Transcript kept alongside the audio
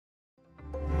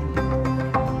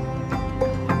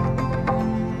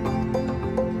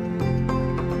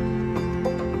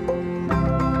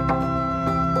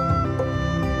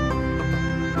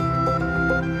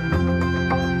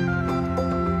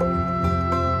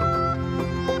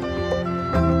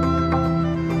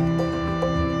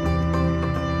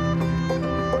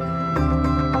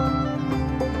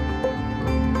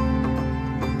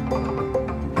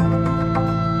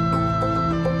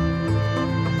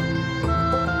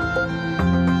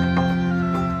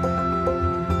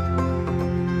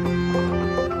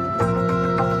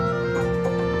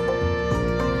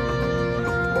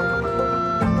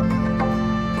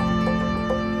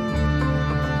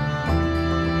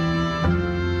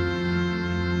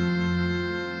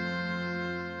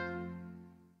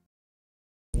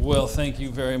thank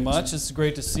you very much. It's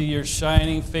great to see your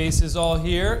shining faces all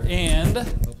here. And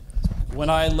when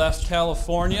I left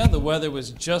California, the weather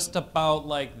was just about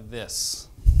like this.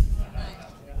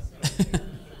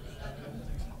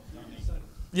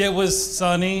 Yeah, it was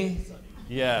sunny.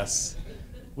 Yes.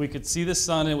 We could see the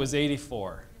sun. It was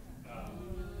 84.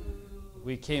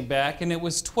 We came back and it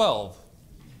was 12.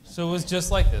 So it was just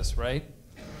like this, right?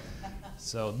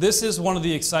 So this is one of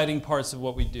the exciting parts of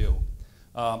what we do.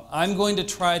 I'm going to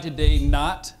try today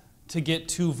not to get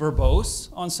too verbose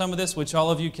on some of this, which all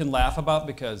of you can laugh about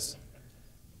because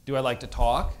do I like to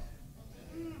talk?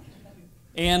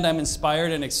 And I'm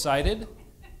inspired and excited.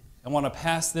 I want to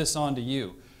pass this on to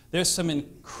you. There's some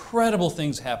incredible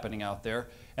things happening out there,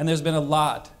 and there's been a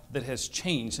lot that has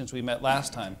changed since we met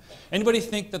last time. Anybody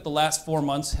think that the last 4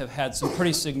 months have had some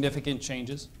pretty significant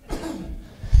changes?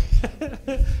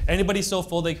 Anybody so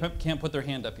full they can't put their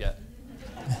hand up yet?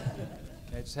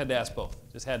 Okay, just had to ask both.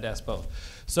 Just had to ask both.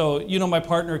 So, you know my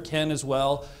partner Ken as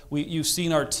well. You've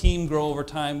seen our team grow over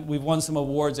time. We've won some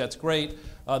awards. That's great.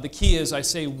 The key is I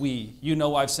say we. You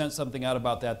know I've sent something out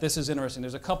about that. This is interesting.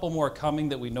 There's a couple more coming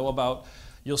that we know about.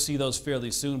 You'll see those fairly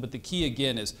soon. But the key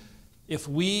again is if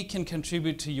we can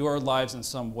contribute to your lives in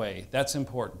some way, that's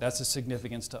important. That's a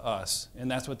significance to us.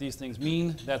 And that's what these things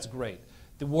mean. That's great.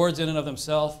 The awards in and of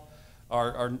themselves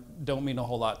don't mean a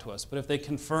whole lot to us. But if they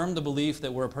confirm the belief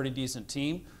that we're a pretty decent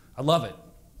team, I love it.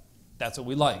 That's what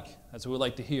we like. That's what we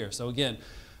like to hear. So again,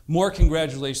 more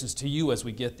congratulations to you as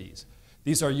we get these.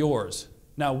 These are yours.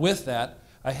 Now with that,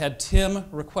 I had Tim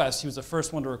request, he was the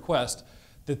first one to request,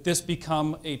 that this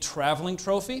become a traveling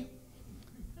trophy.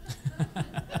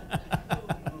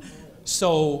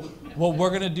 So what we're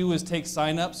going to do is take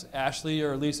sign-ups. Ashley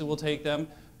or Lisa will take them.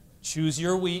 Choose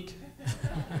your week.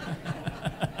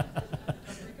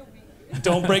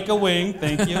 Don't break a wing.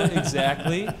 Thank you.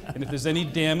 Exactly. And if there's any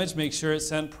damage, make sure it's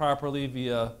sent properly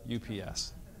via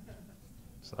UPS.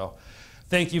 So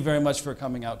thank you very much for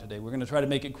coming out today. We're going to try to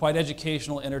make it quite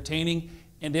educational, entertaining,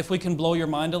 and if we can blow your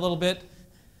mind a little bit,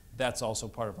 that's also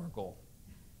part of our goal.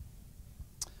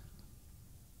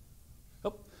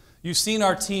 Oh, you've seen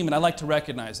our team, and I like to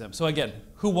recognize them. So again,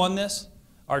 who won this?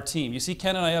 Our team. You see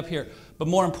Ken and I up here. But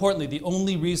more importantly, the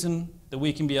only reason that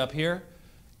we can be up here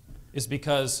is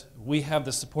because we have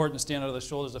the support and stand out of the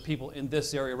shoulders of people in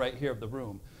this area right here of the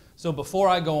room. So before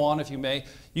I go on, if you may,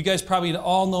 you guys probably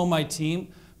all know my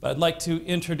team, but I'd like to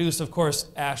introduce, of course,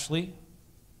 Ashley.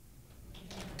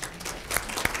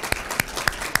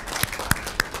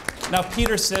 Now,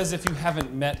 Peter says if you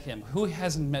haven't met him, who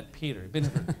hasn't met Peter? He's been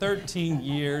here for 13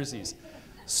 years. He's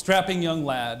a strapping young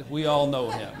lad. We all know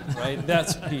him, right?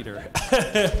 That's Peter.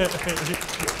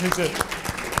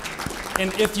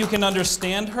 And if you can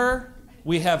understand her,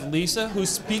 we have Lisa, who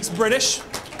speaks British.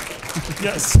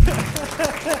 Yes.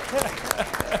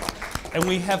 And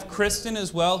we have Kristen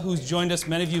as well, who's joined us.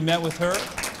 Many of you met with her.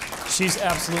 She's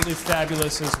absolutely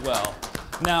fabulous as well.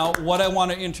 Now, what I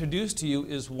want to introduce to you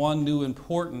is one new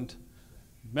important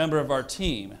member of our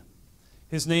team.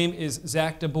 His name is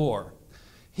Zach DeBoer.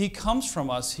 He comes from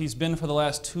us. He's been for the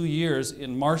last 2 years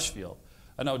in Marshfield.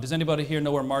 I know, does anybody here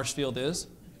know where Marshfield is?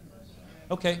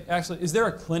 Okay, actually, is there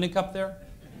a clinic up there?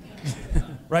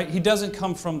 Right? He doesn't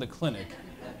come from the clinic,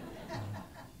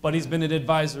 but he's been an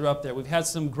advisor up there. We've had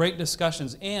some great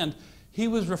discussions, and he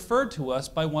was referred to us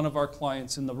by one of our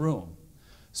clients in the room.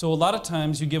 So a lot of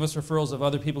times you give us referrals of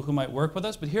other people who might work with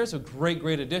us, but here's a great,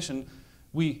 great addition.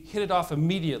 We hit it off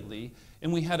immediately,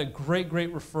 and we had a great,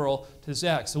 great referral to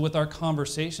Zach. So with our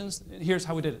conversations, here's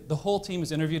how we did it. The whole team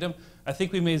has interviewed him. I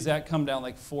think we made Zach come down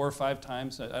like 4 or 5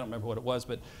 times. I don't remember what it was,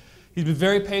 but he's been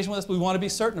very patient with us, but we want to be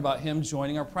certain about him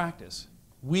joining our practice.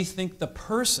 We think the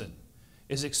person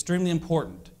is extremely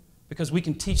important because we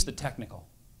can teach the technical.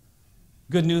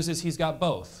 Good news is he's got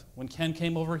both. When Ken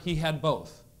came over, he had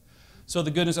both. So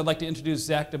the good news, I'd like to introduce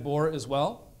Zach DeBoer as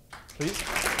well, please.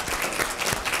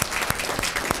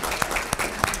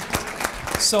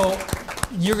 So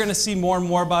you're going to see more and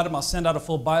more about him. I'll send out a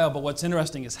full bio, but what's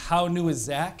interesting is how new is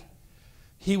Zach?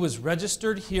 He was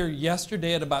registered here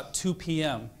yesterday at about 2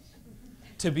 p.m.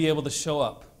 to be able to show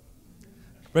up.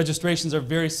 Registrations are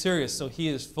very serious, so he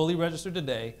is fully registered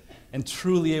today and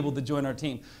truly able to join our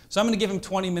team. So I'm going to give him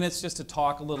 20 minutes just to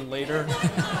talk a little later.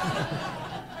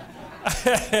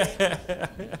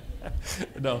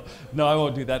 No, I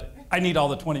won't do that. I need all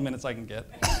the 20 minutes I can get.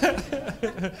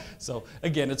 So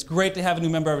again, it's great to have a new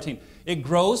member of our team. It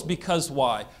grows because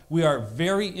why? We are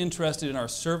very interested in our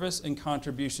service and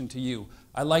contribution to you.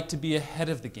 I like to be ahead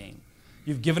of the game.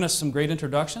 You've given us some great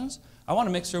introductions. I want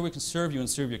to make sure we can serve you and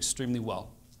serve you extremely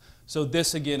well. So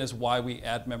this, again, is why we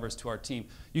add members to our team.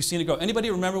 You've seen it grow. Anybody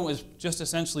remember when it was just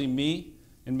essentially me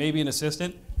and maybe an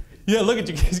assistant. Yeah, look at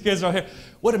you guys right here.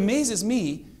 What amazes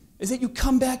me is that you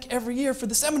come back every year for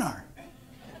the seminar.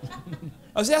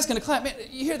 I was asking a client, man,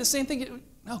 you hear the same thing?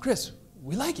 No, Chris,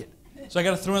 we like it. So I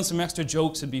got to throw in some extra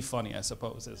jokes and be funny, I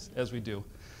suppose, as we do.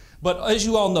 But as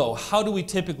you all know, how do we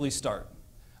typically start?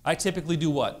 I typically do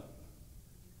what?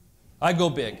 I go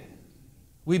big.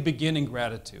 We begin in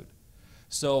gratitude.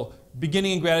 So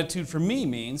beginning in gratitude for me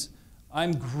means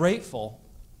I'm grateful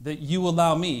that you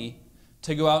allow me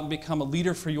to go out and become a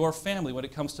leader for your family when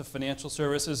it comes to financial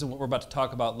services and what we're about to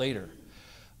talk about later.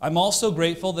 I'm also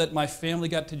grateful that my family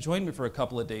got to join me for a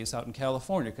couple of days out in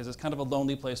California because it's kind of a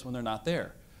lonely place when they're not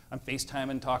there. I'm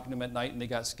FaceTiming, talking to them at night, and they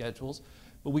got schedules.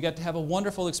 But we got to have a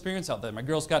wonderful experience out there. My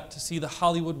girls got to see the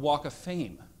Hollywood Walk of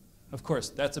Fame. Of course,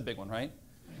 that's a big one, right?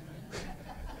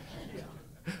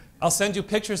 I'll send you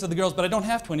pictures of the girls, but I don't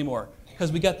have to anymore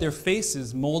because we got their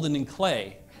faces molded in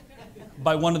clay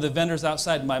by one of the vendors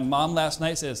outside. My mom last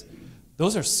night says,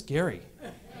 those are scary.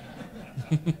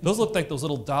 Those look like those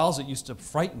little dolls that used to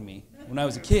frighten me when I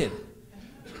was a kid.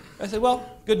 I said, well,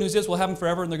 good news is we'll have them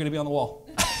forever and they're going to be on the wall.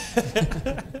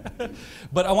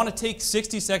 But I want to take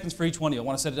 60 seconds for each one of you. I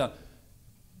want to set it down.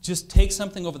 Just take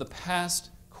something over the past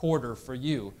quarter for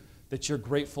you that you're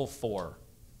grateful for.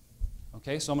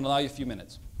 Okay, so I'm going to allow you a few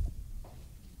minutes.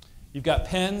 You've got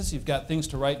pens, you've got things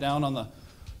to write down on the...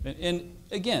 And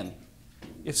again,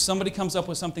 if somebody comes up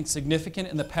with something significant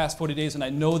in the past 40 days, and I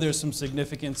know there's some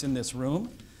significance in this room,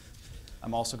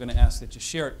 I'm also going to ask that you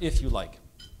share it if you like.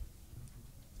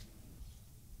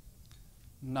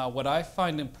 Now, what I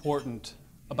find important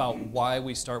about why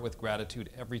we start with gratitude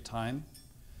every time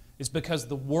is because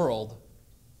the world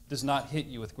does not hit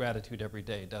you with gratitude every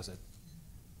day, does it?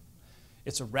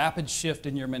 It's a rapid shift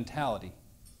in your mentality,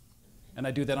 and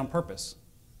I do that on purpose.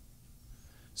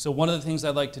 So one of the things I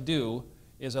like to do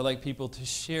is I like people to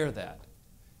share that.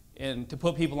 And to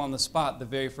put people on the spot, the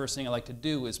very first thing I like to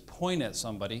do is point at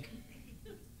somebody,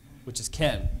 which is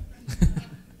Ken.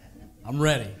 I'm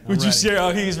ready. Would you share? Oh,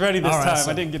 he's ready this time.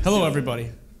 So I didn't get to hello,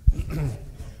 everybody.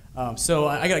 So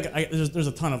there's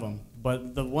a ton of them,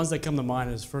 but the ones that come to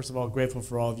mind is, first of all, grateful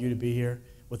for all of you to be here.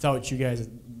 Without you guys,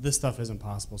 this stuff isn't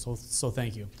possible, so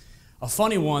thank you. A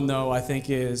funny one, though, I think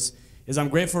is I'm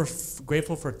grateful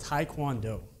for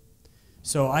Taekwondo.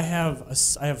 So I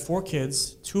have 4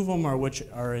 kids, 2 of them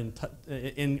are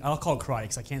in I'll call it karate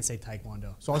because I can't say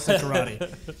Taekwondo, so I'll say karate.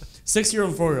 6-year-old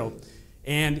and 4-year-old,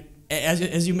 and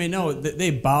as you may know,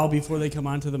 they bow before they come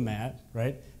onto the mat,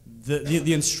 right?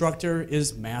 The instructor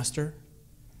is master,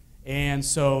 and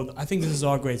so I think this is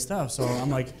all great stuff. So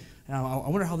I'm like, I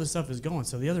wonder how this stuff is going.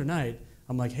 So the other night,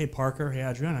 I'm like, hey Parker, hey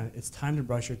Adriana, it's time to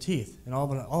brush your teeth. And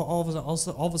all of a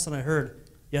sudden I heard,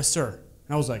 yes sir.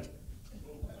 And I was like,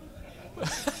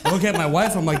 I look at my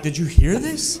wife, I'm like, did you hear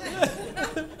this?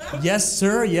 Yes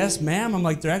sir, yes ma'am. I'm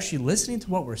like, they're actually listening to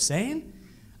what we're saying?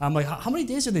 I'm like, how many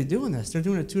days are they doing this? They're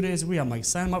doing it 2 days a week. I'm like,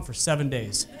 sign them up for 7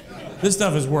 days. This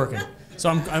stuff is working. So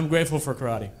I'm grateful for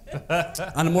karate.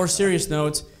 On a more serious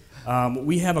note,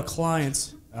 we have a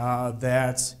client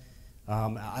that,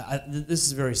 this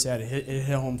is very sad, it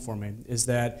hit home for me, is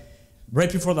that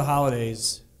right before the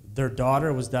holidays, their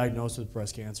daughter was diagnosed with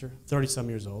breast cancer, 30-some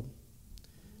years old.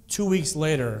 2 weeks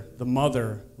later, the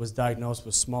mother was diagnosed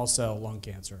with small cell lung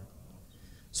cancer.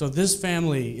 So this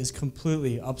family is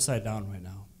completely upside down right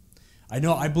now.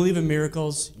 I believe in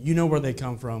miracles. You know where they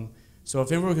come from. So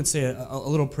if everyone can say a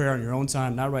little prayer on your own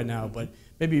time, not right now, but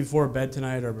maybe before bed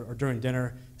tonight or during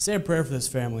dinner, say a prayer for this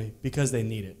family because they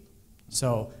need it.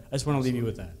 So I just want to leave you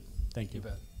with that. Thank you. You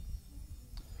bet.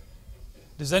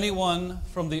 Does anyone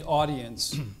from the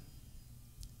audience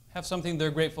have something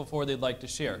they're grateful for they'd like to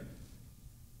share?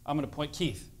 I'm going to point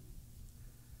Keith.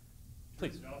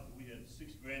 Please. We had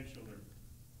 6 grandchildren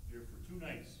here for 2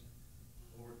 nights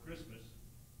over Christmas,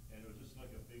 and it was just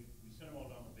like a big, we sent them all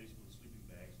down the basement with sleeping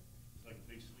bags. It's like a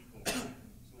big sleepover.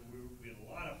 So we had a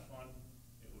lot of fun.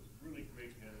 It was really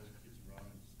great to have those kids around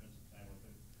and spend some time with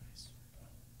them. Nice.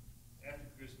 After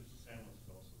Christmas, the sandwich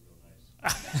was also real nice.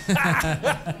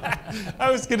 I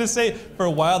was going to say, for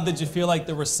a while, did you feel like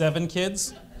there were 7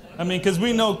 kids? I mean, because we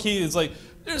know Keith is like,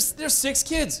 there's 6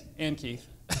 kids. And Keith.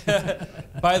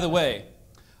 By the way,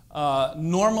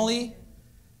 normally,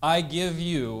 I give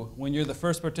you, when you're the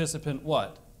first participant,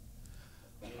 what?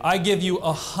 I give you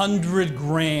 $100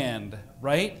 grand,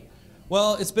 right?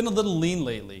 Well, it's been a little lean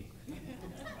lately.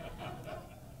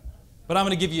 But I'm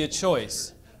going to give you a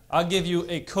choice. I'll give you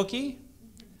a cookie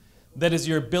that is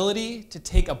your ability to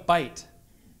take a bite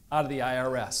out of the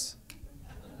IRS.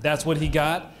 That's what he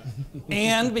got.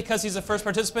 And because he's the first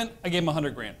participant, I gave him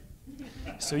 $100 grand.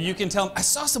 So you can tell him, I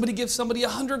saw somebody give somebody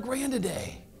 $100 grand a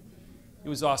day. It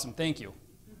was awesome. Thank you.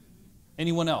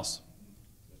 Anyone else?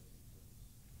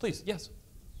 Please, yes.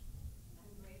 I'm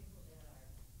grateful that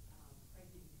our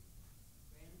pregnant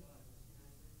granddaughter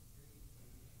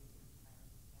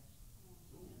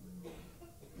was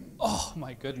Oh,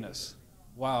 my goodness.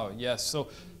 Wow, yes. So,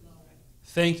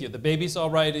 thank you. The baby's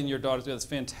all right and your daughter's good. That's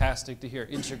fantastic to hear.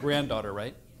 It's your granddaughter,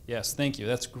 right? Yes, thank you.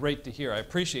 That's great to hear. I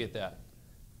appreciate that.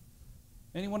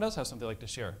 Anyone else have something they'd like to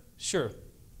share? Sure.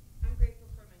 I'm grateful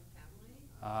for my family.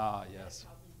 Ah, yes.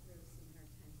 Helped me through some hard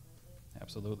times lately.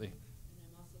 Absolutely. And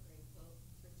I'm also grateful for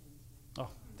Gentian. Oh,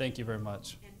 thank you very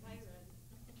much. And Byron,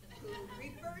 who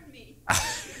referred me.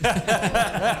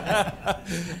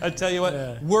 I tell you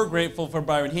what, we're grateful for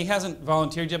Byron. He hasn't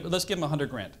volunteered yet, but let's give him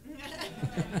 $100,000.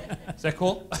 Is that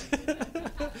cool?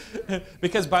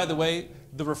 Because, by the way,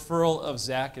 the referral of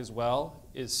Zach as well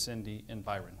is Cindy and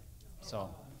Byron.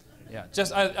 So, yeah,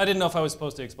 just I didn't know if I was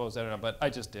supposed to expose that or not, but I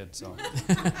just did. So,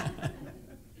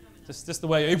 just the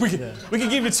way we can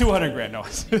give you $200,000. No,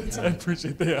 I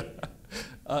appreciate that.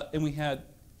 And we had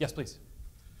yes, please.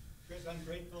 Chris, I'm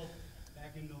grateful.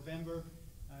 Back in November,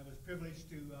 I was privileged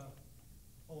to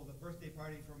hold a birthday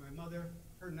party for my mother,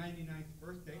 her 99th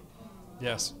birthday.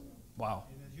 Yes. Wow.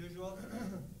 And as usual,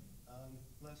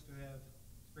 blessed to have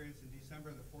experienced in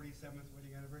December the 47th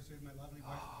wedding anniversary of my lovely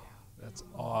wife. That's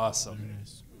awesome. Very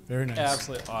nice. Very nice.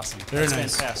 Absolutely awesome. Very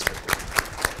That's nice. Fantastic.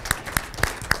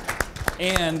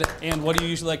 And what do you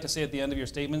usually like to say at the end of your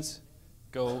statements?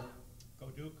 Go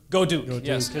Duke. Go Duke. Go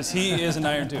Yes, Duke. because he is an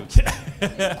Iron Duke.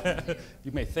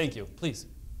 You may. Thank you. Please.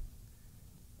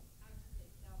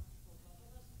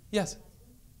 Yes.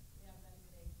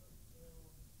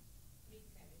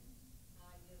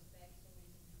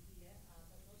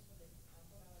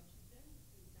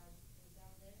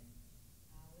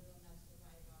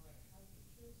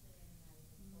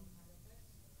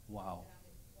 Wow.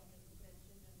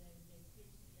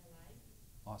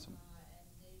 Awesome.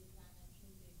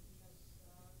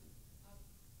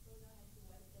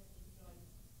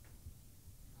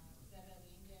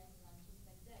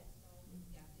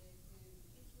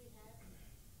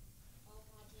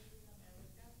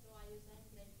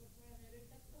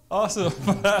 Awesome.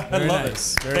 I love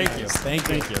nice. it. Very Thank you. nice. Thank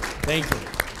you. Thank you. Thank you.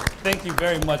 Thank you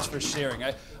very much for sharing.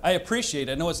 I appreciate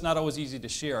it. I know it's not always easy to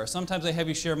share. Sometimes I have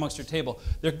you share amongst your table.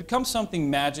 There becomes something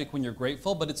magic when you're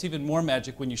grateful, but it's even more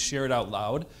magic when you share it out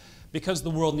loud because the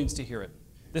world needs to hear it.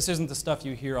 This isn't the stuff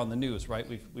you hear on the news, right?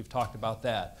 We've talked about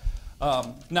that.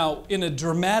 Now, in a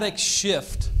dramatic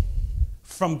shift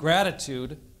from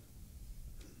gratitude,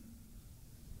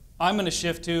 I'm going to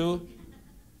shift to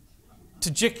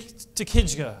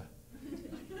Kijga.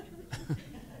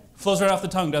 Flows right off the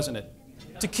tongue, doesn't it?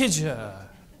 Kijga.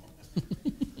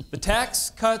 The Tax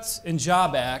Cuts and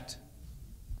Job Act,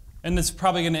 and it's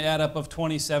probably going to add up of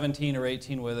 2017 or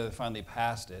 18, whether they finally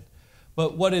passed it.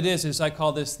 But what it is I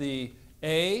call this the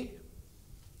FINRA,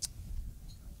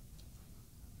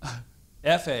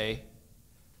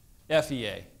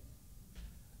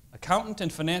 Accountant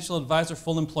and Financial Advisor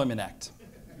Full Employment Act.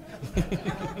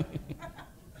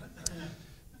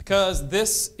 Because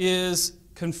this is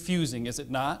confusing, is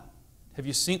it not? Have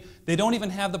you seen? They don't even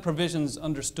have the provisions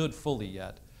understood fully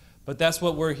yet. But that's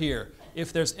what we're here.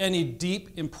 If there's any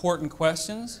deep, important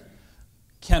questions,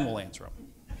 Ken will answer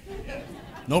them.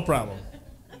 No problem.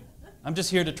 I'm just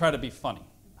here to try to be funny.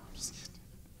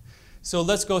 So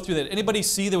let's go through that. Anybody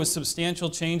see there was substantial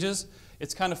changes?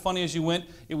 It's kind of funny as you went.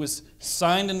 It was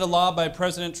signed into law by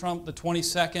President Trump the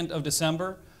 22nd of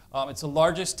December. It's the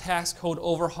largest tax code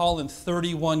overhaul in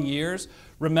 31 years.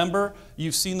 Remember,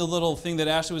 you've seen the little thing that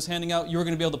Ashley was handing out. You were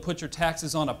going to be able to put your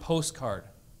taxes on a postcard,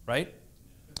 right?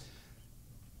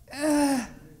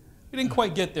 We didn't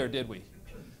quite get there, did we?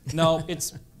 No,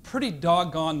 it's pretty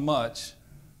doggone much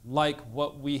like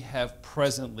what we have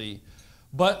presently,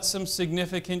 but some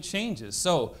significant changes.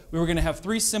 So we were going to have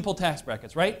 3 simple tax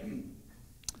brackets, right?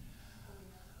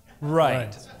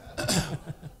 Right.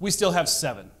 We still have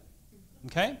 7.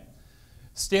 Okay?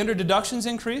 Standard deductions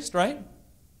increased, right?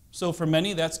 So for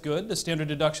many, that's good. The standard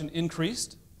deduction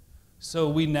increased. So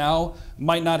we now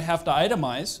might not have to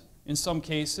itemize in some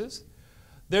cases.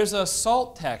 There's a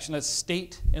SALT tax, and that's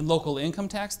state and local income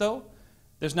tax, though.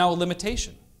 There's now a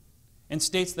limitation. And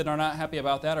states that are not happy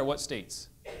about that are what states?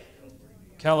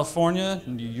 California,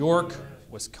 New York,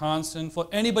 Wisconsin.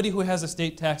 Anybody who has a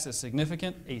state tax that's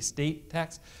significant, a state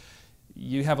tax,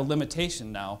 you have a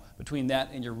limitation now between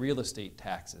that and your real estate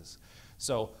taxes.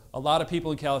 So a lot of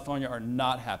people in California are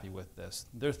not happy with this.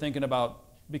 They're thinking about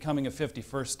becoming a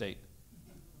 51st state.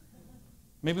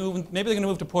 Maybe they're going to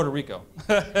move to Puerto Rico.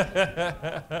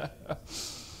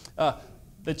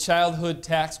 The childhood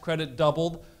tax credit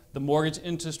doubled. The mortgage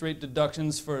interest rate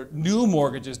deductions for new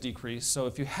mortgages decrease. So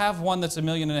if you have one that's $1.5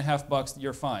 million,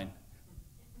 you're fine.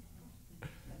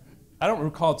 I don't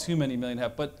recall too many $1.5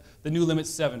 million, but the new limit's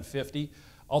 $750.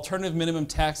 Alternative minimum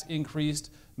tax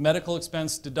increased. Medical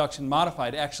expense deduction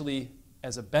modified, actually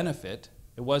as a benefit.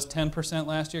 It was 10%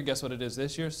 last year. Guess what it is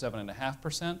this year?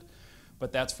 7.5%.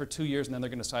 But that's for 2 years, and then they're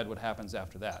going to decide what happens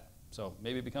after that. So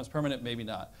maybe it becomes permanent, maybe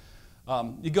not.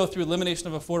 You go through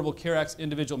elimination of Affordable Care Act's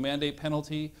individual mandate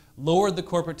penalty, lowered the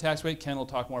corporate tax rate. Ken will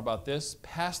talk more about this.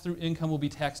 Pass-through income will be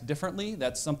taxed differently.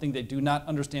 That's something they do not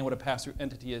understand what a pass-through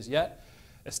entity is yet.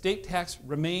 Estate tax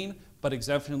remain, but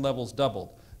exemption levels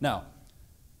doubled. Now,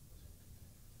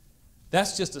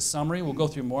 that's just a summary. We'll go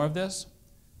through more of this.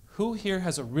 Who here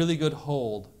has a really good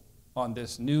hold on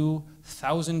this new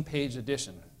 1,000-page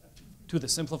addition to the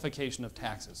simplification of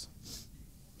taxes?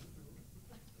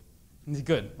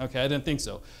 Good. Okay, I didn't think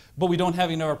so. But we don't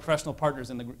have any of our professional partners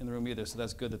in the room either, so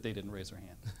that's good that they didn't raise their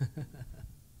hand.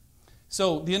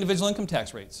 So the individual income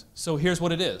tax rates. So here's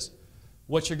what it is.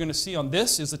 What you're going to see on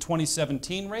this is the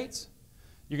 2017 rates.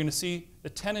 You're going to see the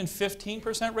 10 and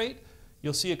 15% rate.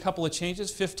 You'll see a couple of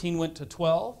changes. 15 went to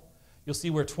 12. You'll see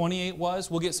where 28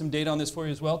 was. We'll get some data on this for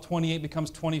you as well. 28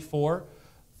 becomes 24.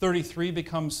 33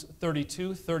 becomes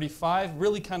 32. 35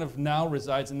 really kind of now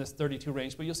resides in this 32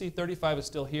 range, but you'll see 35 is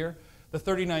still here. The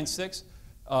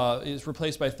 39.6 is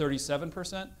replaced by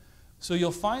 37%. So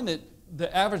you'll find that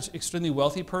the average extremely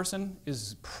wealthy person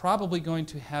is probably going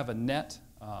to have a net,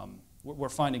 we're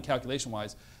finding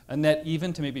calculation-wise, a net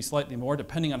even to maybe slightly more,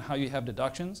 depending on how you have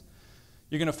deductions.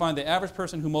 You're going to find the average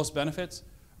person who most benefits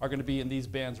are going to be in these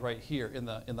bands right here, in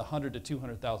the $100,000 to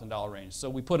 $200,000 range. So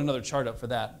we put another chart up for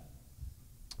that.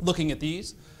 Looking at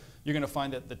these, you're going to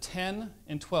find that the 10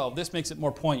 and 12, this makes it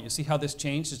more poignant. You see how this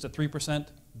changed? It's a 3%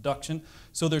 deduction.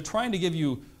 So they're trying to give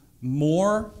you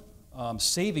more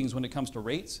savings when it comes to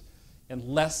rates and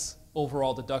less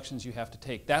overall deductions you have to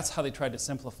take. That's how they tried to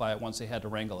simplify it once they had to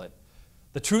wrangle it.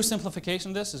 The true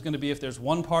simplification of this is going to be if there's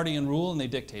one party in rule and they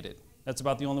dictate it. That's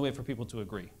about the only way for people to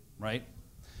agree, right?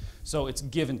 So it's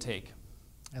give and take.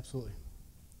 Absolutely.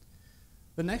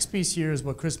 The next piece here is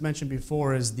what Chris mentioned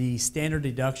before, is the standard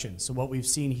deduction. So what we've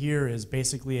seen here is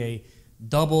basically a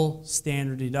double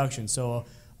standard deduction. So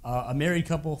a married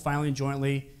couple filing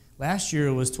jointly, last year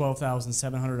it was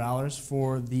 $12,700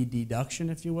 for the deduction,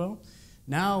 if you will.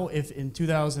 Now, if in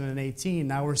 2018,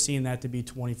 now we're seeing that to be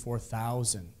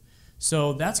 $24,000.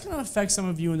 So that's going to affect some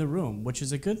of you in the room, which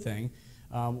is a good thing.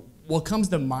 What comes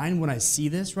to mind when I see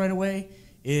this right away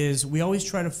is we always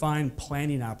try to find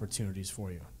planning opportunities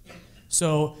for you.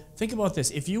 So think about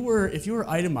this. If you were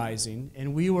itemizing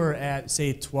and we were at,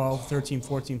 say, $12,000,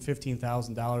 $13,000, $14,000,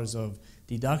 $15,000 of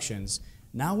deductions,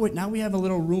 now we have a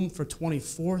little room for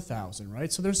 $24,000,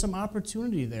 right? So there's some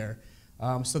opportunity there.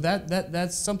 So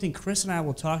that's something Chris and I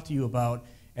will talk to you about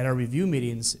at our review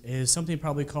meetings, is something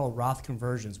probably called Roth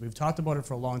conversions. We've talked about it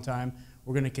for a long time.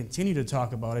 We're going to continue to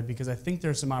talk about it because I think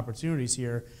there's some opportunities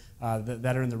here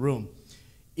that are in the room.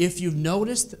 If you've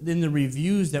noticed in the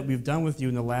reviews that we've done with you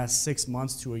in the last 6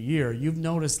 months to a year, you've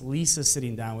noticed Lisa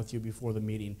sitting down with you before the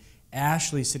meeting,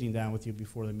 Ashley sitting down with you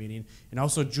before the meeting, and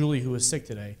also Julie, who is sick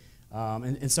today,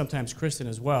 and sometimes Kristen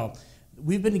as well.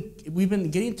 We've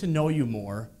been getting to know you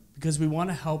more because we want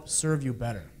to help serve you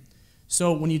better.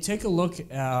 So when you take a look,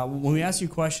 when we ask you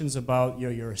questions about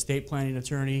your estate planning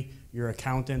attorney, your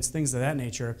accountants, things of that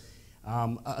nature,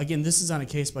 again, this is on a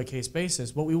case-by-case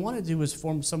basis. What we want to do is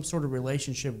form some sort of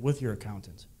relationship with your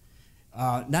accountant.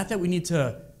 Not that we need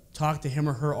to talk to him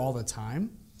or her all the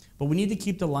time, but we need to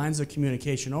keep the lines of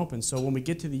communication open. So when we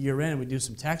get to the year end and we do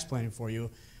some tax planning for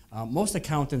you, most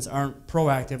accountants aren't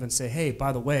proactive and say, hey,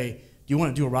 by the way, do you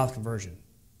want to do a Roth conversion?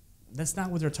 That's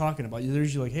not what they're talking about. They're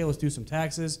usually like, hey, let's do some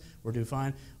taxes, we're doing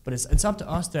fine. But it's up to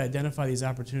us to identify these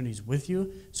opportunities with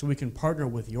you so we can partner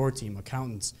with your team,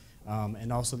 accountants,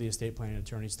 and also the estate planning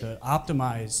attorneys, to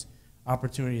optimize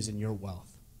opportunities in your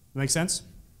wealth. Make sense?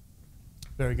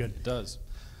 Very good. It does.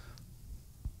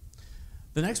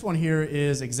 The next one here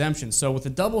is exemptions. So with the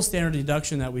double standard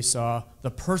deduction that we saw,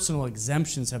 the personal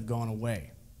exemptions have gone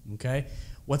away. Okay?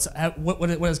 What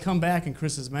has come back, and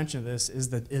Chris has mentioned this, is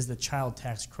the child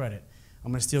tax credit.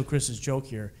 I'm going to steal Chris's joke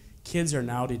here. Kids are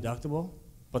now deductible,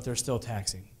 but they're still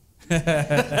taxing. By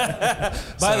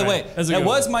the way, that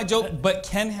was my joke, but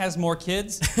Ken has more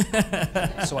kids,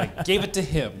 so I gave it to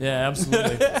him. Yeah,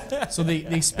 absolutely. So the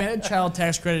expanded child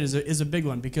tax credit is a big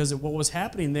one, because what was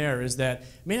happening there is that, it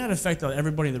may not affect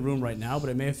everybody in the room right now, but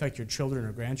it may affect your children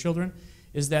or grandchildren,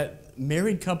 is that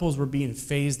married couples were being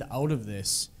phased out of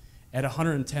this at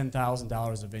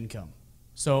 $110,000 of income.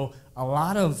 So a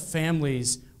lot of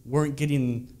families weren't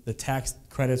getting the tax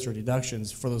credits or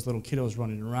deductions for those little kiddos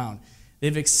running around.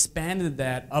 They've expanded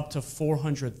that up to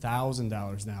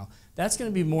 $400,000 now. That's going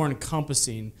to be more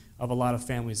encompassing of a lot of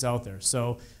families out there.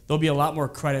 So there'll be a lot more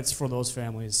credits for those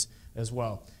families as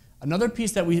well. Another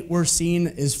piece that we're seeing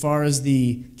as far as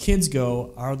the kids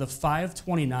go are the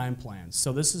 529 plans.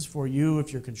 So this is for you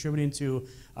if you're contributing to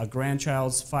a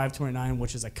grandchild's 529,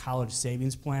 which is a college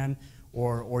savings plan,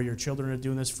 or your children are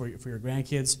doing this for your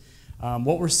grandkids.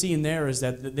 What we're seeing there is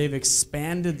that they've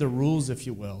expanded the rules, if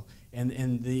you will,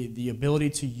 and the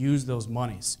ability to use those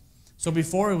monies. So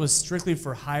before it was strictly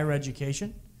for higher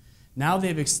education. Now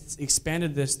they've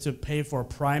expanded this to pay for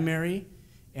primary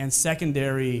and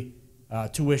secondary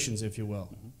tuitions, if you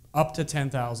will, up to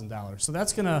 $10,000. So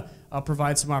that's going to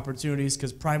provide some opportunities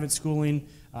because private schooling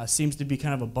seems to be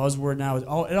kind of a buzzword now. It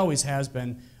always has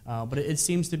been, but it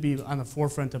seems to be on the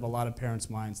forefront of a lot of parents'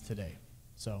 minds today.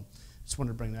 So just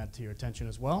wanted to bring that to your attention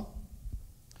as well.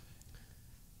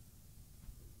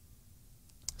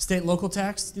 State and local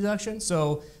tax deduction.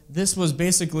 So this was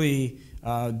basically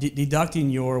deducting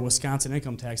your Wisconsin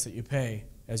income tax that you pay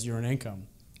as your income.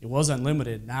 It was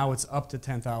unlimited. Now it's up to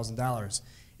 $10,000.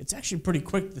 It's actually pretty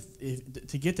quick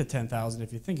to get to $10,000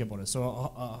 if you think about it. So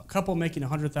a couple making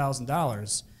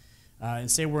 $100,000, and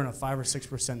say we're in a 5 or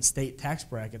 6% state tax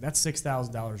bracket, that's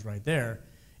 $6,000 right there.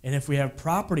 And if we have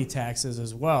property taxes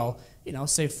as well, you know,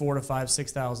 say $4,000 to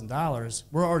 $5,000, $6,000,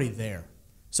 we're already there.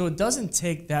 So it doesn't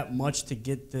take that much to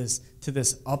get this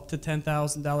up to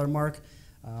 $10,000 mark,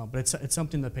 but it's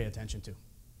something to pay attention to.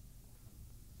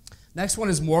 Next one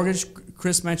is mortgage.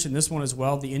 Chris mentioned this one as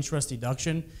well, the interest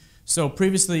deduction. So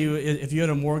previously, if you had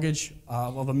a mortgage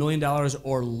of $1 million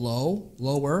or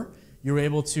lower, you were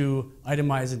able to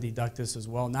itemize and deduct this as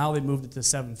well. Now they moved it to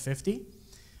 $750.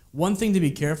 One thing to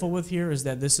be careful with here is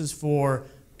that this is for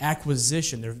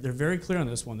acquisition. They're very clear on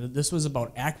this one. This was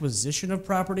about acquisition of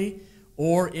property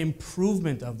or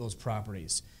improvement of those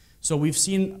properties. So we've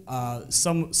seen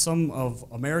some of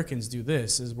Americans do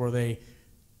this, is where they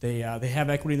have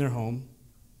equity in their home,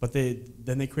 but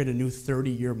then they create a new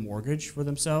 30-year mortgage for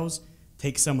themselves,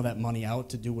 take some of that money out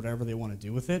to do whatever they want to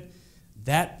do with it.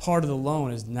 That part of the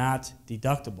loan is not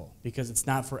deductible because it's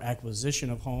not for acquisition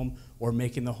of home or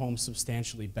making the home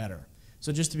substantially better.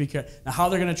 So just to be careful. Now, how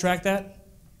they're going to track that,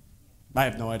 I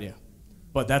have no idea.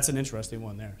 But that's an interesting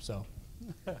one there. So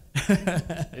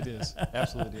It is.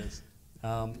 Absolutely is.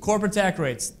 Corporate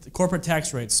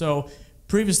tax rates. So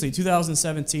previously,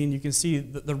 2017, you can see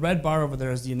the red bar over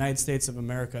there is the United States of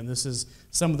America, and this is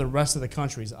some of the rest of the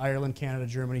countries, Ireland, Canada,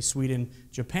 Germany, Sweden,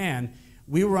 Japan.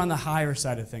 We were on the higher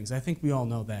side of things. I think we all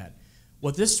know that.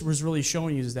 What this was really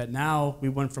showing you is that now we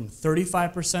went from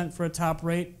 35% for a top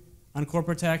rate on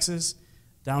corporate taxes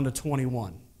down to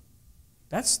 21%.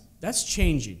 That's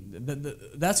changing.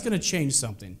 That's going to change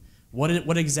something.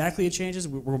 What exactly it changes,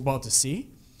 we're about to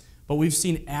see. But we've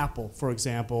seen Apple, for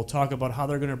example, talk about how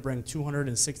they're going to bring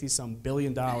 $260-some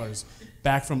billion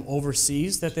back from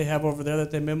overseas that they have over there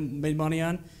that they made money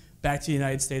on back to the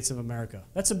United States of America.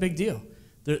 That's a big deal.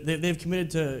 They've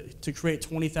committed to create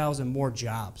 20,000 more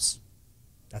jobs.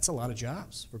 That's a lot of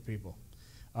jobs for people.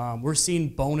 We're seeing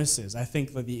bonuses. I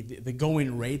think the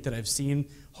going rate that I've seen,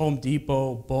 Home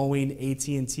Depot, Boeing,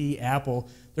 AT&T, Apple,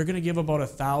 they're going to give about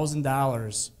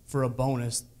 $1,000 for a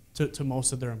bonus to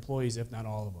most of their employees, if not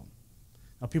all of them.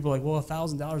 Now people are like, well,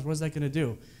 $1,000, what is that going to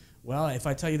do? Well, if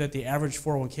I tell you that the average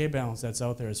 401k balance that's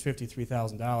out there is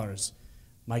 $53,000,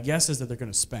 my guess is that they're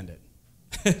going to spend it.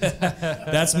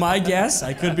 That's my guess.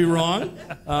 I could be wrong,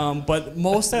 but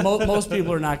most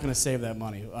people are not going to save that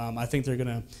money. I think they're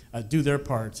going to do their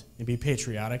part and be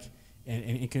patriotic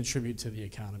and contribute to the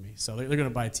economy. So they're going to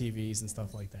buy TVs and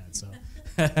stuff like that.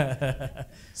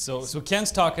 So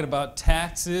Ken's talking about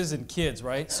taxes and kids,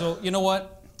 right? So you know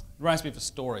what? It reminds me of a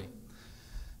story.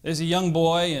 There's a young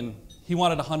boy and he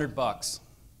wanted $100,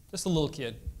 just a little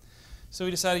kid. So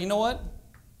he decided, you know what?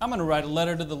 I'm going to write a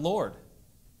letter to the Lord.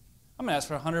 I'm going to ask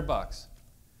for $100.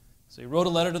 So he wrote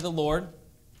a letter to the Lord.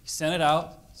 He sent it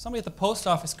out. Somebody at the post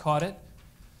office caught it.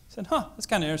 Said, that's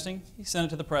kind of interesting. He sent it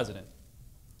to the president.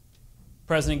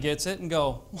 President gets it and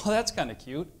go, well, that's kind of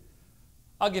cute.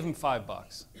 I'll give him $5. I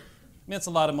mean, that's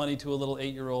a lot of money to a little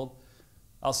 8-year-old.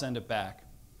 I'll send it back.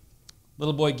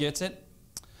 Little boy gets it.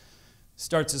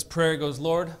 Starts his prayer, goes,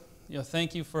 Lord,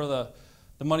 thank you for the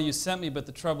money you sent me, but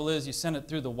the trouble is you sent it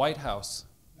through the White House.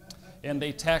 And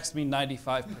they taxed me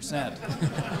 95%.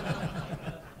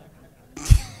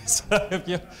 So if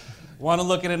you want to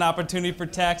look at an opportunity for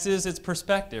taxes, it's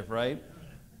perspective, right?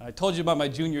 I told you about my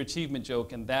junior achievement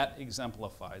joke, and that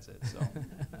exemplifies it.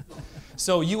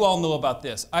 So you all know about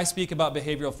this. I speak about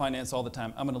behavioral finance all the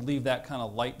time. I'm going to leave that kind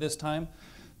of light this time.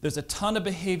 There's a ton of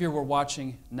behavior we're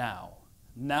watching now.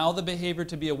 Now the behavior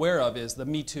to be aware of is the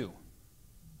Me Too.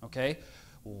 Okay?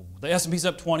 The S&P's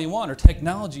up 21, or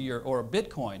technology, or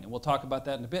Bitcoin, and we'll talk about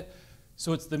that in a bit.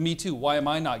 So it's the Me Too. Why am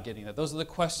I not getting that? Those are the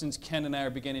questions Ken and I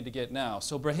are beginning to get now.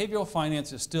 So behavioral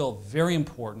finance is still very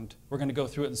important. We're going to go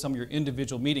through it in some of your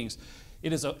individual meetings.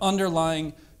 It is an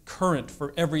underlying current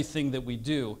for everything that we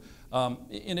do.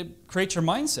 And it creates your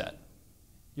mindset.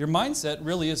 Your mindset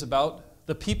really is about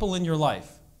the people in your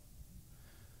life,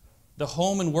 the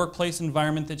home and workplace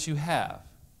environment that you have,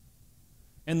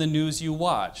 and the news you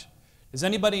watch. Does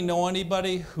anybody know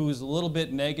anybody who's a little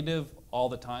bit negative all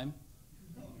the time?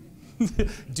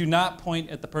 Do not point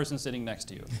at the person sitting next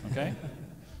to you, okay?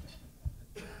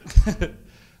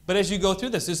 But as you go through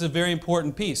this is a very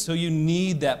important piece. So you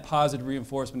need that positive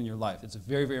reinforcement in your life. It's a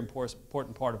very, very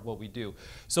important part of what we do.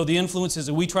 So the influences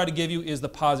that we try to give you is the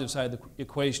positive side of the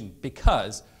equation,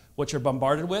 because what you're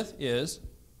bombarded with is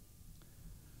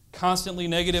constantly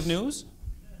negative news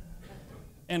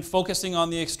and focusing on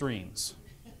the extremes,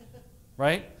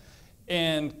 right?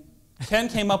 And Ken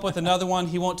came up with another one.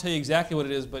 He won't tell you exactly what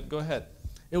it is, but go ahead.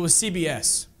 It was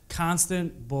CBS,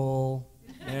 constant bull,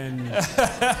 and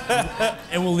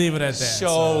we'll leave it at that.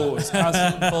 Shows,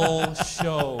 constant bull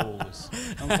shows,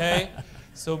 okay?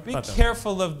 So be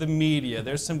careful of the media.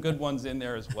 There's some good ones in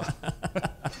there as well.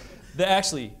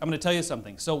 Actually, I'm going to tell you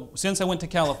something. So since I went to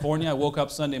California, I woke up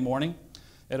Sunday morning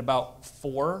at about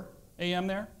 4 a.m.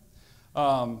 there.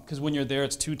 Because when you're there,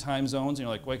 it's 2 time zones, and you're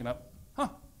like waking up,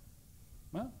 well,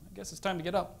 I guess it's time to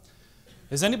get up.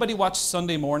 Has anybody watched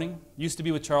Sunday Morning? Used to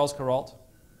be with Charles Kuralt.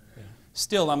 Yeah.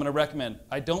 Still, I'm going to recommend.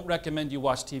 I don't recommend you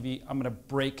watch TV. I'm going to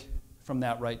break from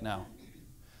that right now.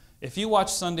 If you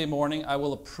watch Sunday Morning, I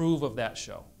will approve of that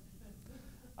show.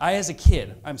 As a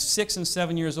kid, I'm 6 and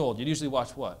 7 years old. You'd usually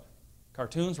watch what?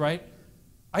 Cartoons, right?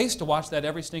 I used to watch that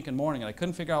every stinking morning, and I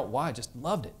couldn't figure out why. I just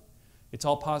loved it. It's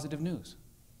all positive news.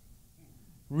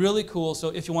 Really cool. So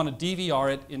if you want to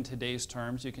DVR it in today's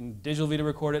terms, you can digital video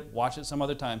record it, watch it some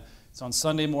other time. It's on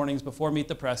Sunday mornings before Meet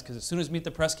the Press, because as soon as Meet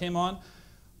the Press came on,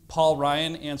 Paul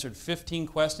Ryan answered 15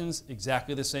 questions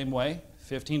exactly the same way,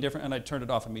 15 different, and I turned it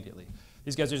off immediately.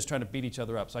 These guys are just trying to beat each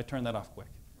other up, so I turned that off quick.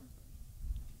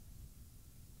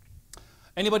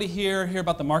 Anybody here hear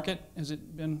about the market? Has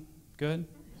it been good?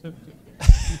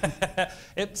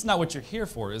 It's not what you're here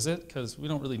for, is it? Because we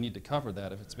don't really need to cover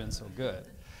that if it's been so good.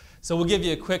 So we'll give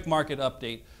you a quick market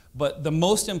update. But the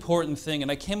most important thing,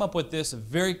 and I came up with this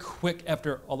very quick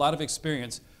after a lot of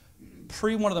experience,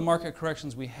 pre one of the market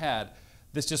corrections we had,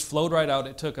 this just flowed right out.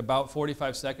 It took about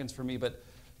 45 seconds for me, but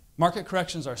market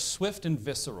corrections are swift and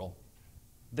visceral.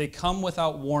 They come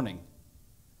without warning.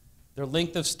 Their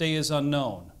length of stay is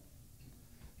unknown.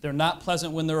 They're not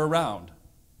pleasant when they're around.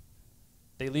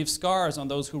 They leave scars on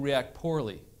those who react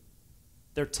poorly.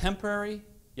 They're temporary,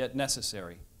 yet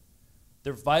necessary.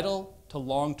 They're vital to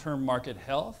long-term market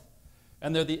health,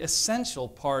 and they're the essential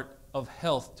part of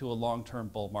health to a long-term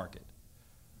bull market.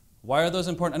 Why are those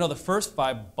important? I know the first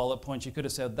 5 bullet points you could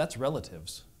have said, that's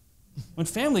relatives. When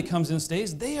family comes and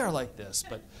stays, they are like this.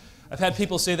 But I've had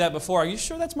people say that before. Are you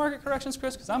sure that's market corrections,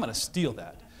 Chris? Because I'm going to steal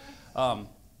that.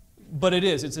 But it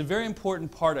is. It's a very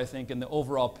important part, I think, in the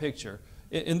overall picture.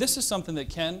 And this is something that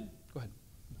Ken, go ahead.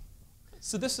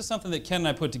 So this is something that Ken and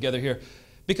I put together here.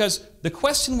 Because the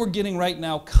question we're getting right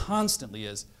now constantly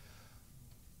is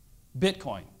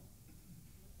Bitcoin,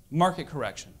 market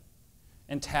correction,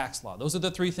 and tax law. Those are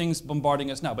the 3 things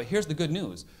bombarding us now. But here's the good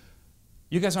news.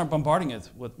 You guys aren't bombarding us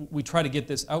with, we try to get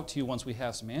this out to you once we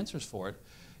have some answers for it.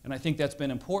 And I think that's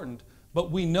been important.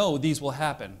 But we know these will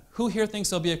happen. Who here thinks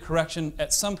there'll be a correction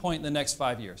at some point in the next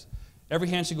 5 years? Every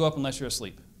hand should go up unless you're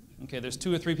asleep. Okay, there's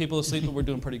 2 or 3 people asleep, but we're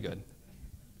doing pretty good.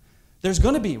 There's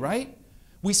going to be, right?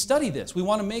 We study this. We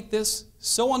want to make this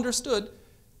so understood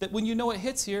that when you know it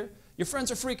hits here, your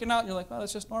friends are freaking out, and you're like, oh,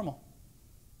 that's just normal.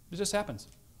 It just happens.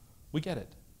 We get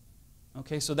it.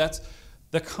 Okay, so that's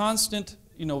the constant,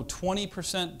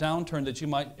 20% downturn that you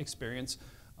might experience.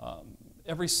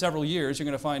 Every several years, you're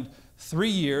going to find 3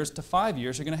 years to 5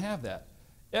 years, you're going to have that.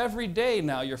 Every day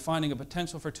now, you're finding a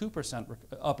potential for 2%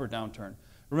 up or downturn.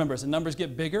 Remember, as the numbers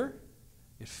get bigger,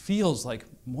 it feels like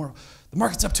more. The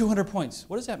market's up 200 points.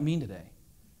 What does that mean today?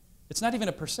 It's not even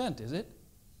a percent, is it?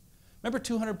 Remember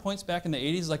 200 points back in the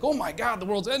 80s? Like, oh my God, the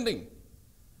world's ending.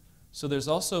 So there's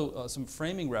also some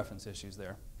framing reference issues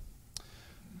there.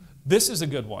 This is a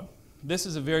good one. This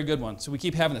is a very good one. So we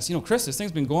keep having this. Chris, this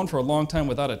thing's been going for a long time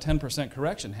without a 10%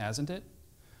 correction, hasn't it?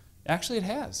 Actually, it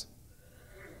has.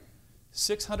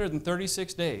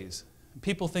 636 days.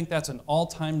 People think that's an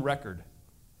all-time record,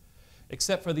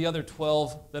 except for the other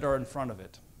 12 that are in front of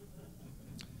it.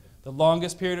 The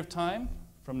longest period of time,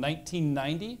 from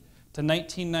 1990 to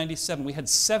 1997. We had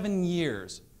 7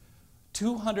 years,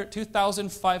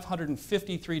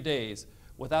 2,553 days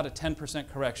without a 10%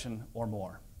 correction or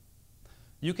more.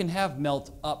 You can have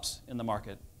melt-ups in the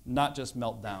market, not just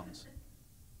melt-downs.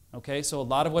 Okay, so a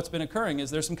lot of what's been occurring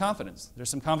is there's some confidence. There's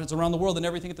some confidence around the world in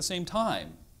everything at the same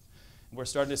time. We're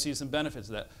starting to see some benefits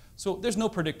of that. So there's no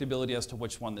predictability as to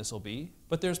which one this will be,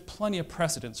 but there's plenty of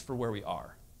precedence for where we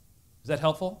are. Is that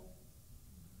helpful?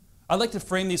 I like to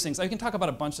frame these things. I can talk about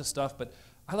a bunch of stuff, but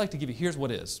I like to give you, here's what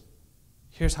is.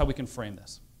 Here's how we can frame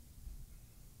this.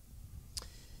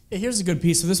 Yeah, here's a good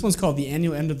piece. So this one's called The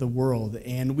Annual End of the World.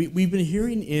 And we've been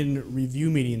hearing in review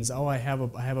meetings, oh, I have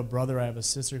a brother, I have a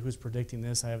sister who's predicting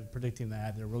this, I have predicting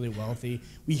that, they're really wealthy.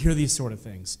 We hear these sort of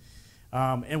things.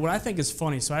 And what I think is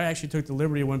funny, so I actually took the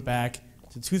liberty and went back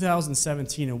to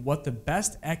 2017 and what the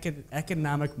best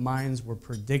economic minds were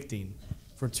predicting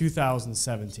for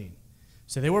 2017.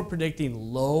 So they were predicting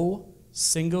low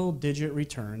single-digit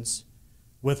returns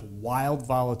with wild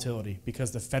volatility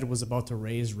because the Fed was about to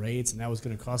raise rates and that was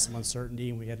going to cause some uncertainty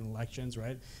and we had elections,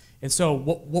 right? And so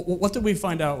what did we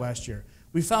find out last year?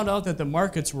 We found out that the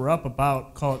markets were up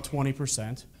about, call it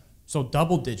 20%, so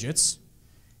double digits,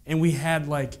 and we had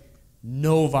like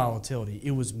no volatility.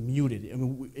 It was muted. I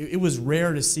mean, it was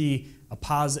rare to see a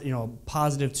positive, +2,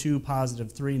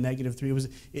 +3, -3.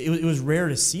 It was rare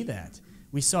to see that.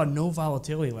 We saw no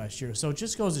volatility last year. So it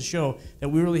just goes to show that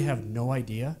we really have no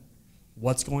idea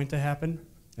what's going to happen.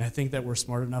 And I think that we're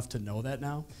smart enough to know that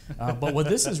now. But what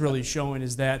this is really showing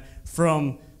is that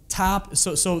from top,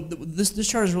 this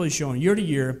chart is really showing year to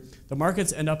year, the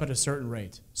markets end up at a certain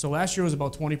rate. So last year was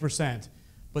about 20%.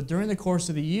 But during the course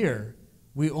of the year,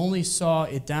 we only saw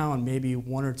it down maybe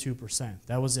 1 or 2%.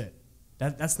 That was it.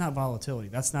 That's not volatility.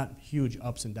 That's not huge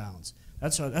ups and downs.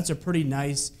 That's a pretty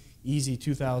nice, easy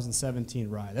 2017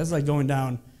 ride. That's like going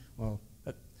down, well,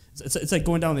 it's like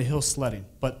going down the hill sledding,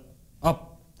 but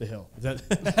up the hill. Is that,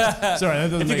 sorry,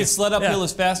 that doesn't if you could sled uphill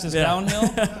as fast as downhill,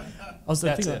 I was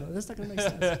like, that's not going to make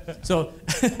sense. So,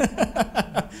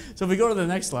 so if we go to the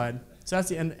next slide, so that's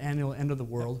the annual end of the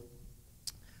world.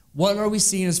 What are we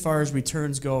seeing as far as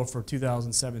returns go for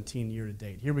 2017 year to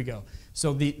date? Here we go.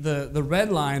 So the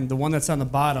red line, the one that's on the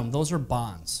bottom, those are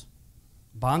bonds.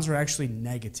 Bonds are actually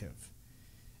negative.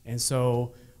 And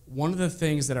so one of the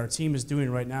things that our team is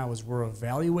doing right now is we're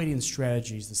evaluating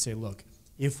strategies to say, look,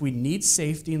 if we need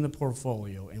safety in the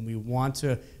portfolio and we want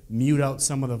to mute out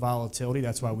some of the volatility,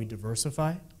 that's why we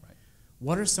diversify. Right.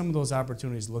 What are some of those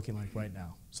opportunities looking like right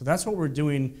now? So that's what we're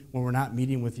doing when we're not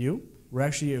meeting with you. We're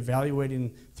actually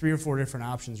evaluating 3 or 4 different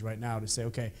options right now to say,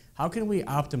 okay, how can we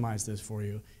optimize this for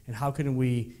you? And how can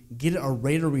we get a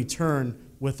rate of return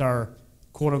with our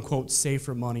quote-unquote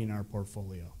safer money in our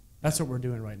portfolio? That's what we're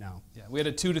doing right now. Yeah, we had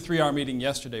a 2 to 3 hour meeting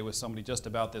yesterday with somebody just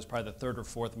about this, probably the 3rd or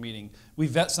 4th meeting. We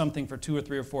vet something for 2 or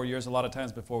 3 or 4 years a lot of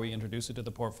times before we introduce it to the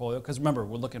portfolio. Because remember,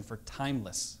 we're looking for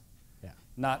timeless,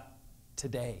 not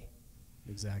today.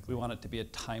 Exactly. We want it to be a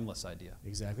timeless idea.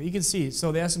 Exactly. You can see,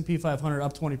 so the S&P 500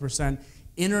 up 20%.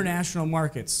 International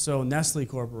markets, so Nestle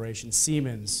Corporation,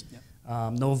 Siemens,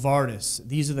 Novartis,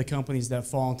 these are the companies that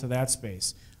fall into that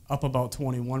space, up about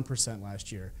 21%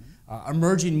 last year.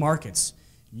 Emerging markets.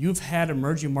 You've had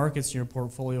emerging markets in your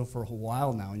portfolio for a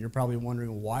while now, and you're probably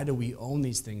wondering, why do we own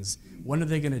these things? When are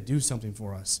they going to do something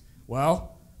for us?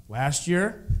 Well, last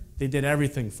year, they did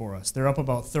everything for us. They're up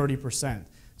about 30%.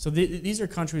 So these are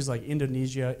countries like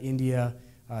Indonesia, India,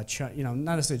 China,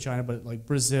 not necessarily China, but like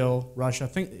Brazil, Russia.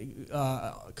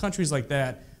 Countries like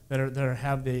that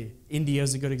have India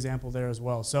is a good example there as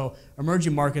well. So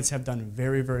emerging markets have done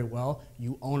very, very well.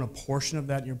 You own a portion of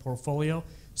that in your portfolio.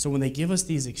 So when they give us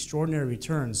these extraordinary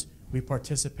returns, we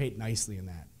participate nicely in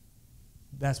that.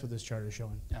 That's what this chart is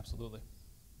showing. Absolutely.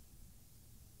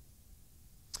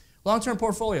 Long-term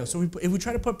portfolio. So if we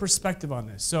try to put perspective on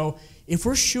this, so if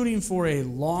we're shooting for a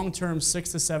long-term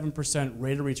 6 to 7%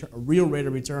 rate of return, a real rate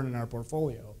of return in our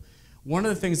portfolio, one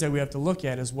of the things that we have to look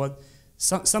at is what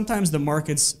sometimes the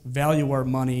markets value our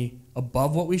money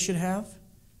above what we should have,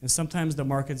 and sometimes the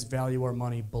markets value our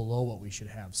money below what we should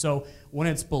have. So when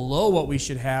it's below what we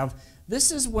should have,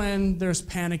 this is when there's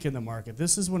panic in the market.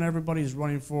 This is when everybody's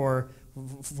running for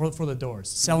the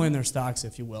doors, selling their stocks,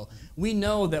 if you will. We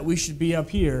know that we should be up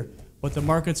here, but the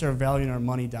markets are valuing our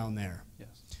money down there. Yes.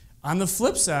 On the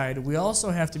flip side, we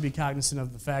also have to be cognizant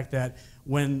of the fact that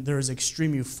when there's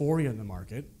extreme euphoria in the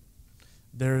market,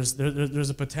 there's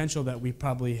a potential that we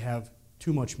probably have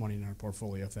too much money in our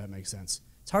portfolio, if that makes sense.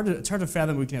 It's hard to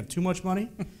fathom we can have too much money,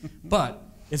 but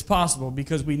it's possible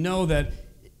because we know that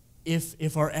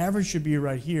if our average should be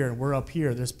right here and we're up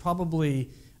here, there's probably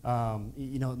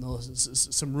you know,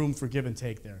 some room for give and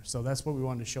take there. So that's what we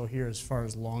wanted to show here as far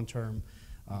as long-term,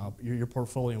 your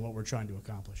portfolio and what we're trying to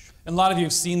accomplish. And a lot of you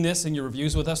have seen this in your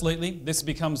reviews with us lately.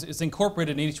 It's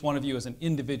incorporated in each one of you as an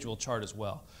individual chart as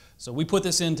well. So we put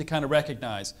this in to kind of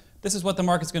recognize this is what the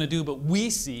market's going to do, but we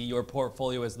see your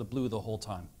portfolio as the blue the whole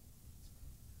time.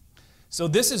 So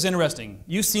this is interesting.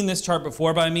 You've seen this chart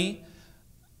before by me.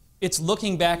 It's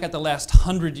looking back at the last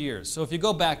 100 years. So if you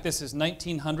go back, this is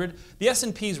 1900. The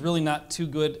S&P is really not too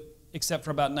good except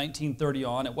for about 1930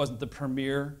 on. It wasn't the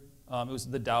premier. It was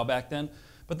the Dow back then.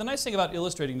 But the nice thing about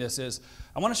illustrating this is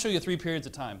I want to show you 3 periods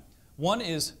of time. One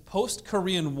is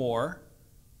post-Korean War.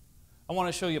 I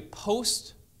want to show you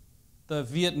post the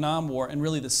Vietnam War and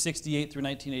really the 68 through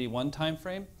 1981 time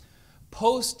frame.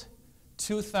 Post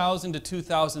 2000 to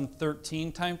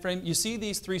 2013 time frame. You see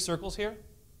these 3 circles here?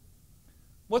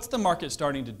 What's the market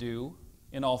starting to do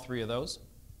in all 3 of those?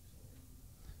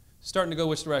 Starting to go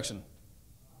which direction?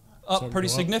 Up pretty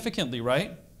significantly,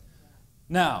 right?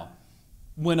 Now,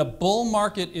 when a bull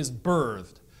market is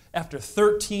birthed after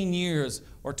 13 years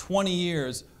or 20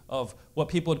 years of what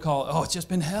people would call, oh, it's just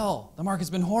been hell, the market's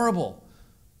been horrible,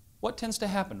 what tends to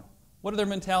happen? What are their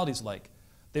mentalities like?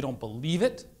 They don't believe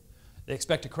it. They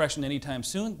expect a correction anytime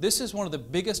soon. This is one of the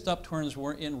biggest upturns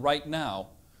we're in right now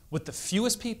with the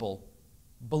fewest people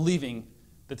believing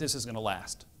that this is going to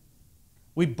last.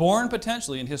 We're born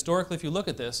potentially, and historically if you look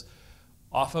at this,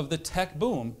 off of the tech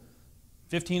boom,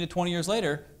 15 to 20 years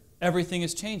later, everything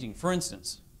is changing. For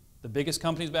instance, the biggest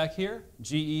companies back here,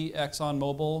 GE,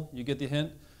 ExxonMobil, you get the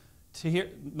hint, to here,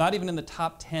 not even in the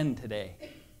top 10 today.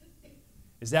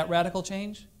 Is that radical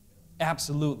change?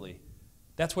 Absolutely.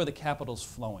 That's where the capital's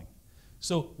flowing.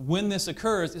 So when this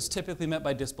occurs, it's typically met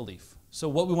by disbelief. So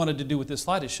what we wanted to do with this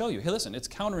slide is show you, hey listen, it's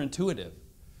counterintuitive.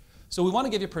 So we want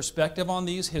to give you perspective on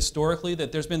these historically,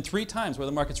 that there's been 3 times where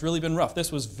the market's really been rough.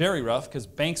 This was very rough because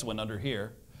banks went under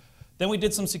here. Then we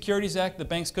did some Securities Act, the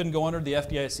banks couldn't go under, the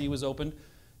FDIC was opened. And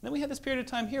then we had this period of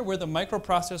time here where the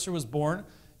microprocessor was born.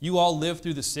 You all lived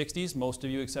through the 60s, most of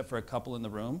you except for a couple in the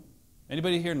room.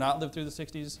 Anybody here not lived through the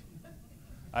 60s?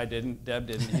 I didn't, Deb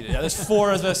didn't. He did. Yeah, there's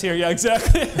 4 of us here, yeah,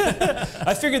 exactly.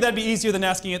 I figured that'd be easier than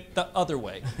asking it the other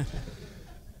way.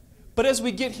 But as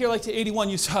we get here like to 81,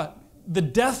 you saw the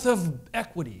death of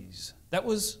equities. That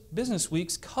was Business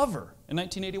Week's cover in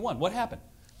 1981. What happened?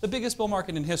 The biggest bull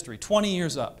market in history, 20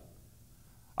 years up.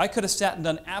 I could have sat and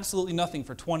done absolutely nothing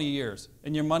for 20 years,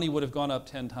 and your money would have gone up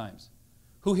 10 times.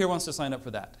 Who here wants to sign up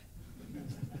for that?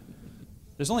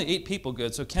 There's only 8 people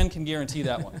good, so Ken can guarantee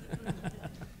that one.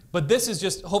 But this is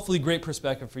just hopefully great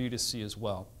perspective for you to see as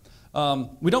well.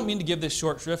 We don't mean to give this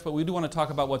short shrift, but we do want to talk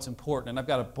about what's important. And I've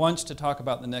got a bunch to talk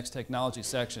about in the next technology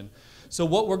section. So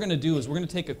what we're going to do is we're going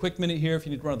to take a quick minute here if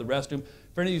you need to run to the restroom.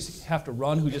 For any of you who have to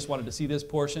run who just wanted to see this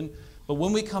portion. But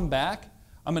when we come back,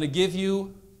 I'm going to give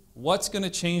you what's going to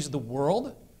change the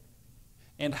world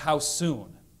and how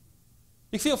soon.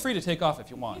 You feel free to take off if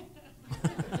you want.